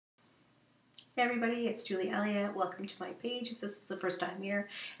Hey everybody, it's Julie Eliott. Welcome to my page if this is the first time here,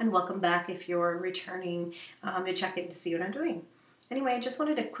 and welcome back if you're returning to check in to see what I'm doing. Anyway, I just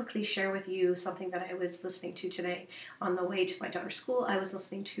wanted to quickly share with you something that I was listening to today on the way to my daughter's school. I was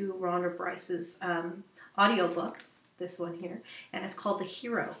listening to Rhonda Bryce's audiobook, this one here, and it's called The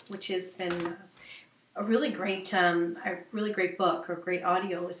Hero, which has been a really great book or great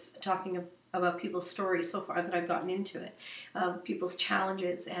audio. Is talking about people's stories so far that I've gotten into it, people's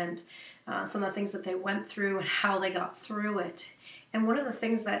challenges and some of the things that they went through and how they got through it. And one of the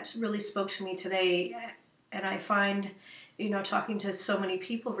things that really spoke to me today, and I find, talking to so many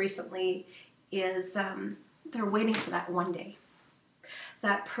people recently, is they're waiting for that one day.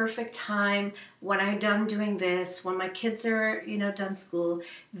 That perfect time when I'm done doing this, when my kids are, done school,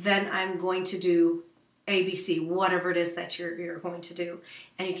 then I'm going to do ABC, whatever it is that you're going to do.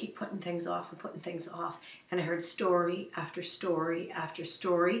 And you keep putting things off and putting things off. And I heard story after story after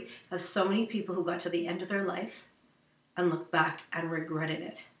story of so many people who got to the end of their life and looked back and regretted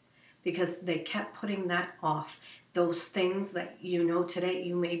it because they kept putting that off. Those things that today,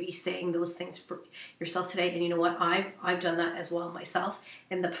 you may be saying those things for yourself today. And you know what? I've done that as well myself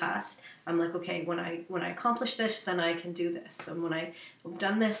in the past. I'm like, okay, when I accomplish this, then I can do this. And when I've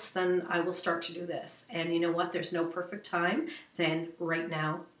done this, then I will start to do this. And you know what? There's no perfect time than right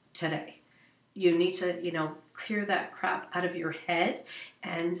now, today. You need to, clear that crap out of your head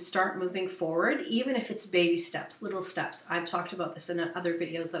and start moving forward, even if it's baby steps, little steps. I've talked about this in other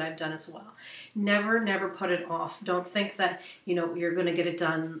videos that I've done as well. Never put it off. Don't think that, you're going to get it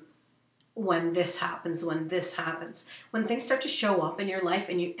done when this happens, when things start to show up in your life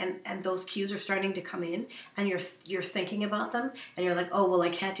and those cues are starting to come in and you're thinking about them and you're like, oh, well, I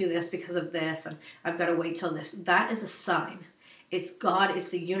can't do this because of this and I've got to wait till this. That is a sign. It's God, it's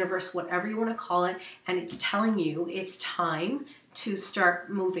the universe, whatever you want to call it, and it's telling you it's time to start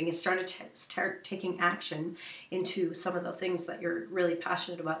moving. It's started to start taking action into some of the things that you're really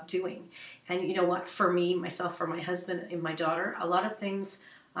passionate about doing. And you know what? For me, myself, for my husband, and my daughter, a lot of things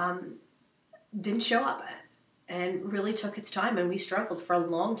didn't show up and really took its time, and we struggled for a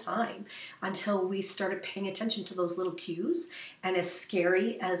long time until we started paying attention to those little cues. And as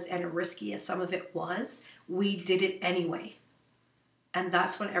scary and risky as some of it was, we did it anyway. And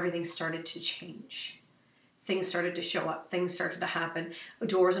that's when everything started to change. Things started to show up. Things started to happen.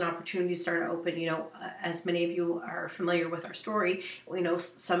 Doors and opportunities started to open. As many of you are familiar with our story,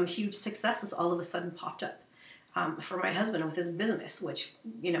 some huge successes all of a sudden popped up for my husband with his business, which,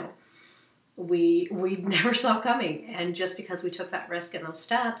 we never saw coming. And just because we took that risk and those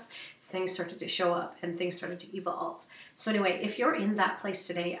steps, things started to show up and things started to evolve. So anyway, if you're in that place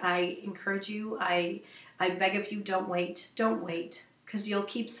today, I encourage you, I beg of you, don't wait. Because you'll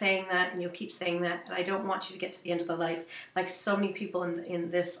keep saying that and you'll keep saying that, and I don't want you to get to the end of the life like so many people in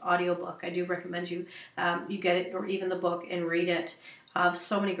this audiobook. I do recommend you get it, or even the book, and read it, of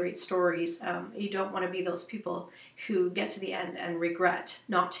so many great stories. You don't want to be those people who get to the end and regret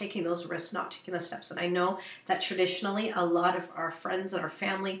not taking those risks, not taking the steps. And I know that traditionally a lot of our friends and our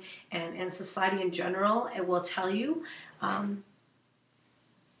family and society in general, it will tell you,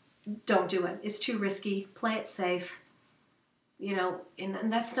 don't do it. It's too risky. Play it safe.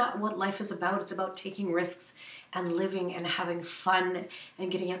 And that's not what life is about. It's about taking risks and living and having fun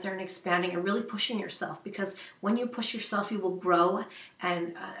and getting out there and expanding and really pushing yourself, because when you push yourself, you will grow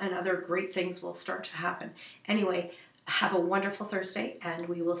and other great things will start to happen. Anyway, have a wonderful Thursday and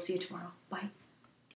we will see you tomorrow. Bye.